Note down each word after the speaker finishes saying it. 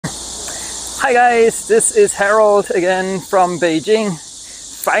Hi guys, this is Harold again from Beijing.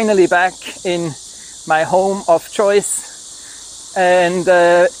 Finally back in my home of choice, and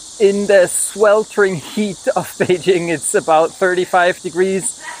in the sweltering heat of Beijing. It's about 35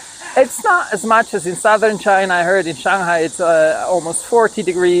 degrees. It's not as much as in southern China. I heard in Shanghai it's almost 40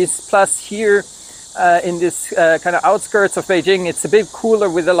 degrees. Plus here in this kind of outskirts of Beijing, it's a bit cooler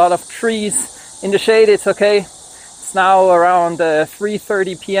with a lot of trees. In the shade it's okay. It's now around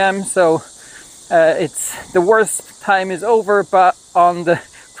 3:30 p.m. so it's the worst time is over, but on the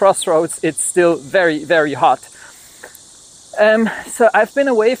crossroads it's still very, very hot. So I've been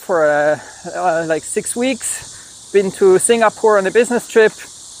away for like 6 weeks. Been to Singapore on a business trip.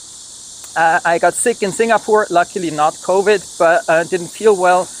 I got sick in Singapore, luckily not COVID, but didn't feel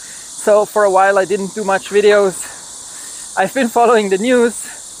well. So for a while I didn't do much videos. I've been following the news.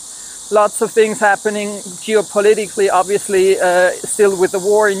 Lots of things happening geopolitically, obviously, still with the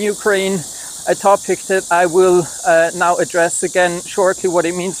war in Ukraine. A topic that I will now address again shortly, what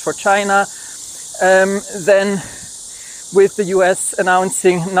it means for China. Then with the US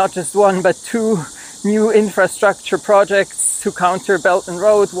announcing not just one but two new infrastructure projects to counter Belt and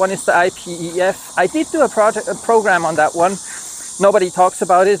Road. One is the IPEF. I did do a program on that one. Nobody talks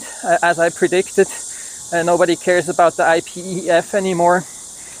about it, as I predicted. Nobody cares about the IPEF anymore.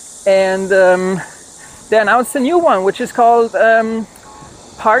 And they announced a new one, which is called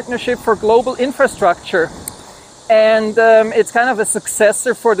Partnership for Global Infrastructure, and it's kind of a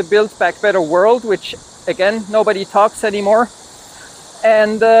successor for the Build Back Better world, which again nobody talks anymore.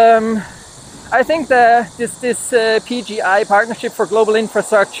 And I think that this PGI, Partnership for Global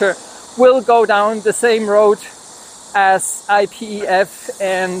Infrastructure, will go down the same road as IPEF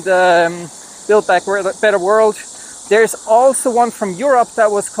and Build Back Better World. There's also one from Europe that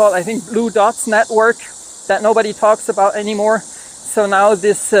was called, I think, Blue Dots Network, that nobody talks about anymore. So now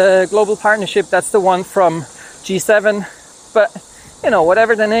this global partnership, that's the one from G7. But, you know,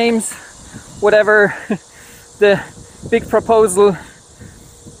 whatever the names, whatever the big proposal,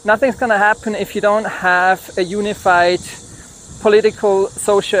 nothing's going to happen if you don't have a unified political,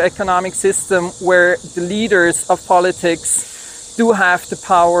 socio-economic system where the leaders of politics do have the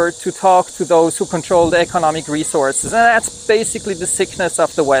power to talk to those who control the economic resources. And that's basically the sickness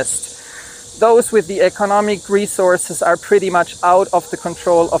of the West. Those with the economic resources are pretty much out of the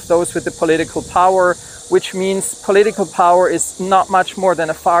control of those with the political power, which means political power is not much more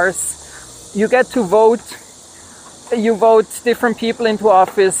than a farce. You get to vote, you vote different people into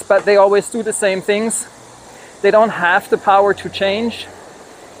office, but they always do the same things. They don't have the power to change.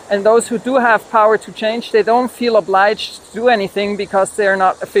 And those who do have power to change, they don't feel obliged to do anything because they're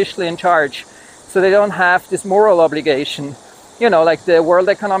not officially in charge. So they don't have this moral obligation. You know, like the World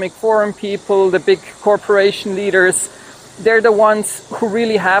Economic Forum people, the big corporation leaders, they're the ones who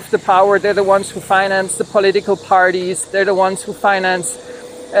really have the power. They're the ones who finance the political parties. They're the ones who finance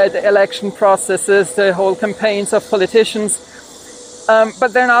the election processes, the whole campaigns of politicians.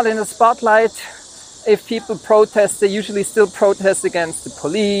 But they're not in the spotlight. If people protest, they usually still protest against the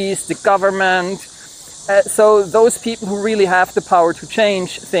police, the government. So those people who really have the power to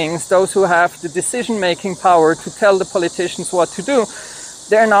change things, those who have the decision-making power to tell the politicians what to do,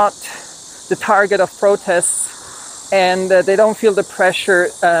 they're not the target of protests, and they don't feel the pressure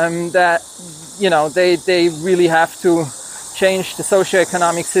that, you know, they really have to change the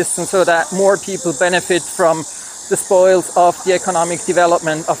socio-economic system so that more people benefit from the spoils of the economic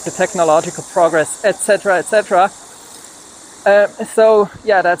development, of the technological progress, etc., etc. So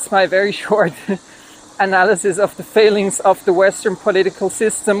yeah, that's my very short analysis of the failings of the Western political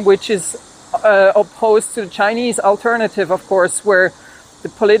system, which is opposed to the Chinese alternative, of course, where the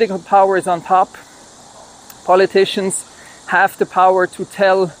political power is on top. Politicians have the power to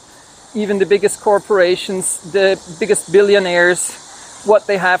tell even the biggest corporations, the biggest billionaires, what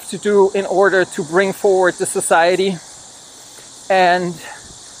they have to do in order to bring forward the society. And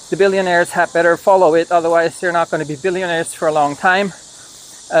the billionaires had better follow it, otherwise they're not going to be billionaires for a long time.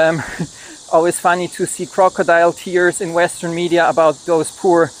 Always funny to see crocodile tears in Western media about those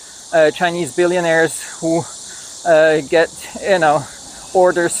poor Chinese billionaires who get, you know,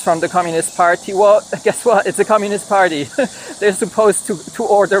 orders from the Communist Party. Well, guess what? It's a Communist Party. They're supposed to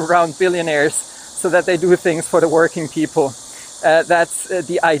order around billionaires so that they do things for the working people. That's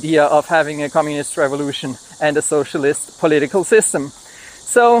the idea of having a communist revolution and a socialist political system.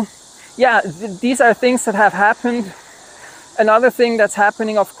 So, yeah, these are things that have happened. Another thing that's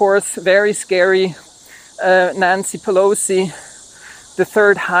happening, of course, very scary, Nancy Pelosi, the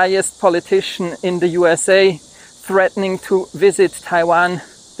third highest politician in the USA, threatening to visit Taiwan,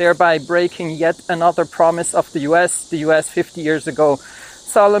 thereby breaking yet another promise of the US. The US 50 years ago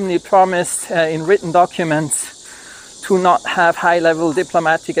solemnly promised in written documents to not have high-level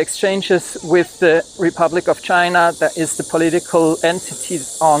diplomatic exchanges with the Republic of China, that is the political entity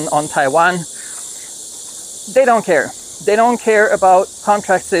on Taiwan. They don't care. They don't care about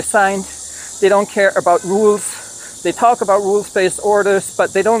contracts they've signed. They don't care about rules. They talk about rules-based orders,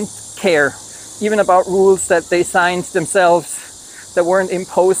 but they don't care even about rules that they signed themselves that weren't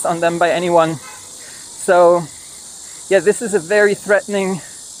imposed on them by anyone. So, yeah, this is a very threatening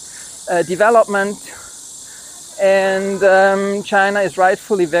development. And China is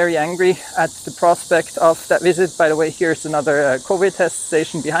rightfully very angry at the prospect of that visit. By the way, here's another COVID test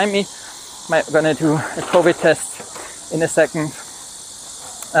station behind me. I'm going to do a COVID test in a second.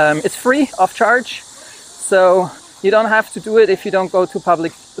 It's free of charge, so you don't have to do it if you don't go to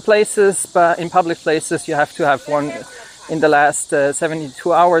public places, but in public places you have to have one in the last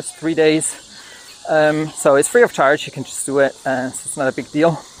 72 hours, 3 days. So it's free of charge, you can just do it, so it's not a big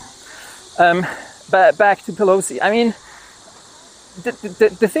deal. But back to Pelosi. I mean,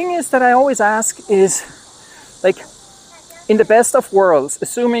 the thing is that I always ask is, like, in the best of worlds,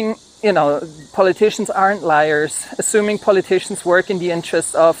 assuming, you know, politicians aren't liars, assuming politicians work in the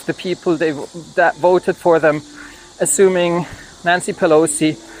interest of the people that voted for them, assuming Nancy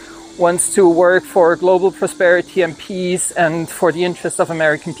Pelosi wants to work for global prosperity and peace and for the interest of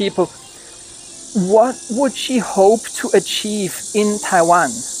American people, what would she hope to achieve in Taiwan?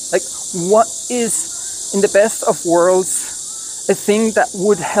 Like, what is, in the best of worlds, a thing that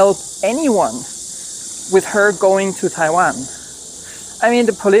would help anyone with her going to Taiwan? I mean,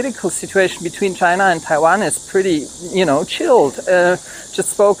 the political situation between China and Taiwan is pretty, you know, chilled. Just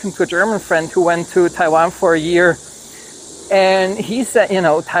spoken to a German friend who went to Taiwan for a year, and he said, you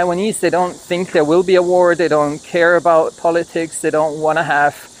know, Taiwanese, they don't think there will be a war, they don't care about politics, they don't want to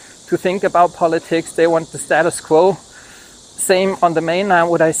have to think about politics, they want the status quo. Same on the mainland,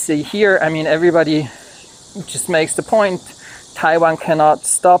 what I see here. I mean, everybody just makes the point, Taiwan cannot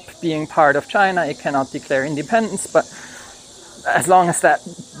stop being part of China, it cannot declare independence, but as long as that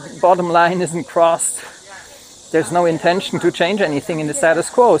bottom line isn't crossed, there's no intention to change anything in the status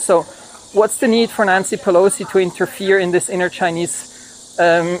quo. So what's the need for Nancy Pelosi to interfere in this inner Chinese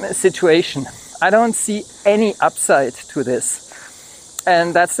situation? I don't see any upside to this.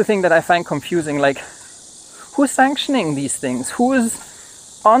 And that's the thing that I find confusing. Like, who's sanctioning these things? Who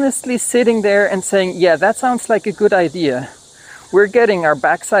is honestly sitting there and saying, yeah, that sounds like a good idea. We're getting our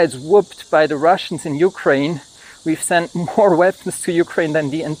backsides whooped by the Russians in Ukraine. We've sent more weapons to Ukraine than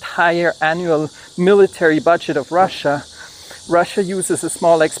the entire annual military budget of Russia. Russia uses a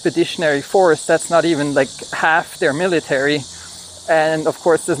small expeditionary force. That's not even like half their military. And of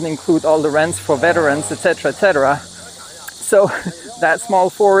course doesn't include all the rents for veterans, etc., etc. So that small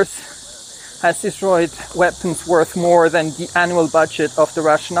force has destroyed weapons worth more than the annual budget of the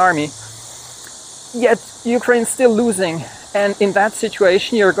Russian army. Yet Ukraine's still losing. And in that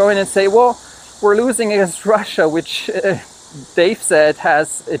situation, you're going and say, well, we're losing against Russia, which they've said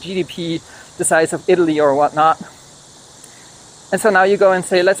has a GDP the size of Italy or whatnot. And so now you go and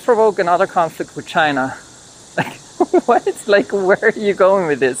say, let's provoke another conflict with China. Like, what? Like, where are you going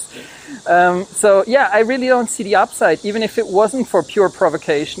with this? So yeah, I really don't see the upside, even if it wasn't for pure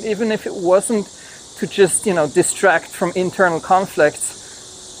provocation, even if it wasn't to just, you know, distract from internal conflicts.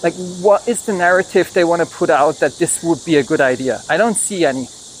 Like, what is the narrative they want to put out that this would be a good idea? I don't see any.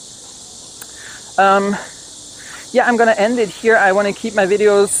 Yeah, I'm gonna end it here. I want to keep my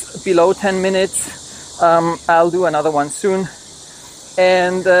videos below 10 minutes. I'll do another one soon.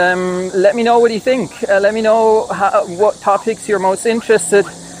 And let me know what you think. Let me know what topics you're most interested.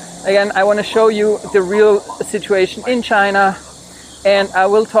 Again, I want to show you the real situation in China, and I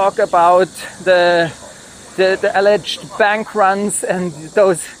will talk about the alleged bank runs and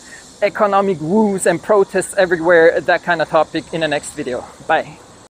those economic woes and protests everywhere, that kind of topic, in the next video. Bye.